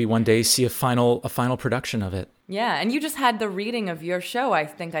can maybe one day see a final production of it. Yeah, and you just had the reading of your show, I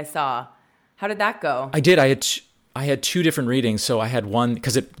think I saw. How did that go? I did. I had two different readings. So I had one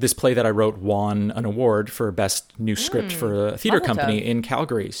because this play that I wrote won an award for best new script for a theater company in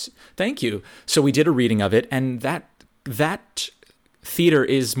Calgary. Thank you. So we did a reading of it, and that theater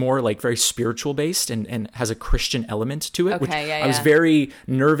is more like very spiritual based and has a Christian element to it, which I was very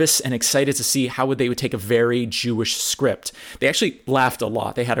nervous and excited to see how they would take a very Jewish script. They actually laughed a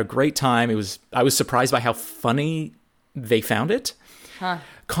lot. They had a great time. I was surprised by how funny they found it. Huh.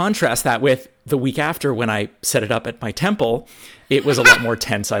 Contrast that with the week after when I set it up at my temple, it was a lot more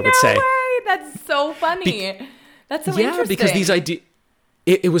tense, I would say. No way! That's so funny. That's so interesting. Yeah, because these ideas...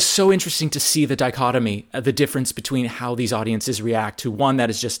 It was so interesting to see the dichotomy, the difference between how these audiences react to one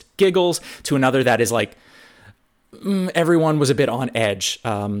that is just giggles, to another that is like, everyone was a bit on edge.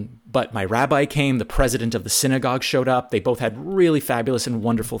 But my rabbi came, the president of the synagogue showed up. They both had really fabulous and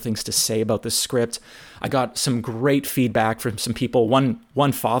wonderful things to say about the script. I got some great feedback from some people.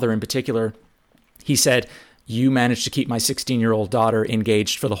 One father in particular, he said, you managed to keep my 16-year-old daughter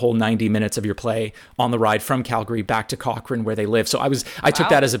engaged for the whole 90 minutes of your play on the ride from Calgary back to Cochrane where they live. So I took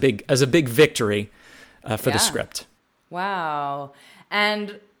that as a big victory for the script. Wow.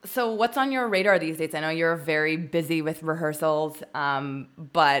 And so what's on your radar these days? I know you're very busy with rehearsals,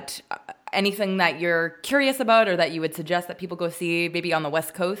 but anything that you're curious about or that you would suggest that people go see maybe on the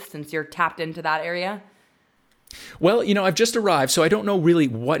West Coast since you're tapped into that area? Well, you know, I've just arrived, so I don't know really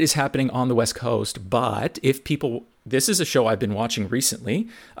what is happening on the West Coast, but this is a show I've been watching recently.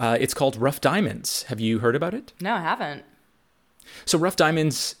 It's called Rough Diamonds. Have you heard about it? No, I haven't. So Rough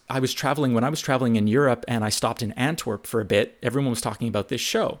Diamonds, when I was traveling in Europe and I stopped in Antwerp for a bit, everyone was talking about this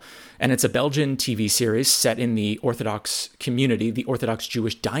show. And it's a Belgian TV series set in the Orthodox community, the Orthodox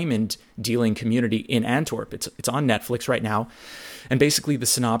Jewish diamond dealing community in Antwerp. It's on Netflix right now. And basically the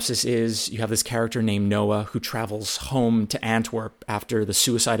synopsis is you have this character named Noah who travels home to Antwerp after the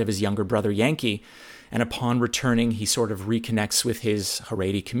suicide of his younger brother Yankee. And upon returning, he sort of reconnects with his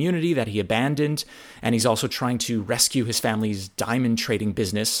Haredi community that he abandoned. And he's also trying to rescue his family's diamond trading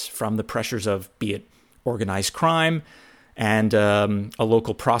business from the pressures of, be it organized crime and a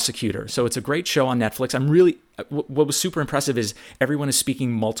local prosecutor. So it's a great show on Netflix. What was super impressive is everyone is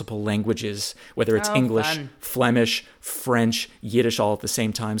speaking multiple languages, whether it's English, fun. Flemish, French, Yiddish, all at the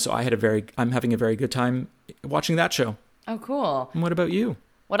same time. So I'm having a very good time watching that show. Oh, cool. And what about you?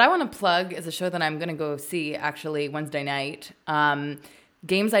 What I want to plug is a show that I'm going to go see actually Wednesday night.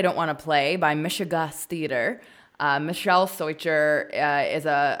 Games I Don't Want to Play by Michigas Theater. Michelle Soicher is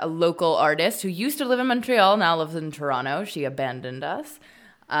a local artist who used to live in Montreal, now lives in Toronto. She abandoned us.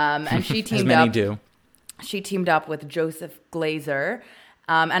 And she teamed As many do. She teamed up with Joseph Glazer.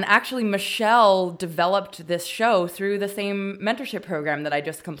 And actually, Michelle developed this show through the same mentorship program that I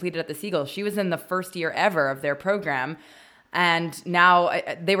just completed at the Seagull. She was in the first year ever of their program. And now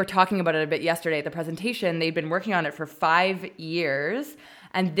they were talking about it a bit yesterday at the presentation. They've been working on it for 5 years.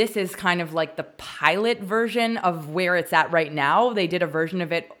 And this is kind of like the pilot version of where it's at right now. They did a version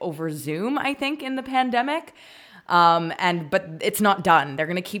of it over Zoom, I think, in the pandemic. But it's not done. They're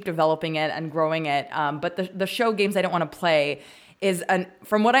going to keep developing it and growing it. But the show Games I Don't Want to Play is,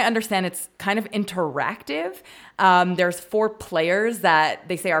 from what I understand, it's kind of interactive. There's 4 players that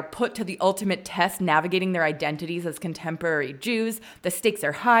they say are put to the ultimate test navigating their identities as contemporary Jews. The stakes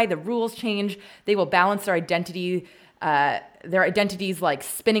are high. The rules change. They will balance their identity Their identities like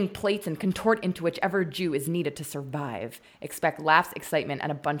spinning plates and contort into whichever Jew is needed to survive. Expect laughs, excitement,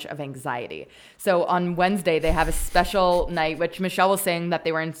 and a bunch of anxiety. So on Wednesday, they have a special night, which Michelle was saying that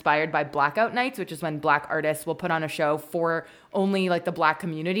they were inspired by blackout nights, which is when Black artists will put on a show for only like the Black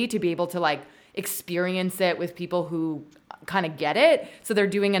community to be able to like experience it with people who kind of get it. So they're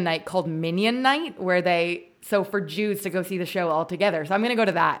doing a night called Minion Night so for Jews to go see the show all together. So I'm going to go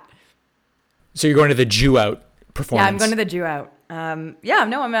to that. So you're going to the Jew Out performance? Yeah, I'm going to the Jew Out.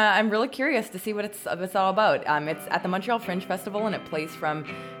 I'm really curious to see what it's all about. It's at the Montreal Fringe Festival, and it plays from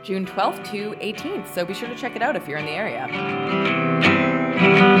June 12th to 18th. So be sure to check it out if you're in the area.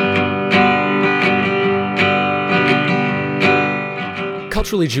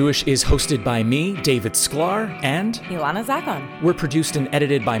 Culturally Jewish is hosted by me, David Sklar, and Ilana Zakon. We're produced and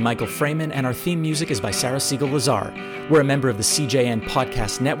edited by Michael Freeman, and our theme music is by Sarah Siegel-Lazar. We're a member of the CJN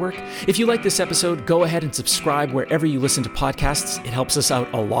Podcast Network. If you like this episode, go ahead and subscribe wherever you listen to podcasts. It helps us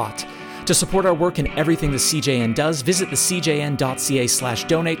out a lot. To support our work and everything the CJN does, visit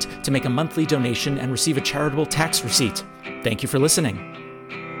thecjn.ca/donate to make a monthly donation and receive a charitable tax receipt. Thank you for listening.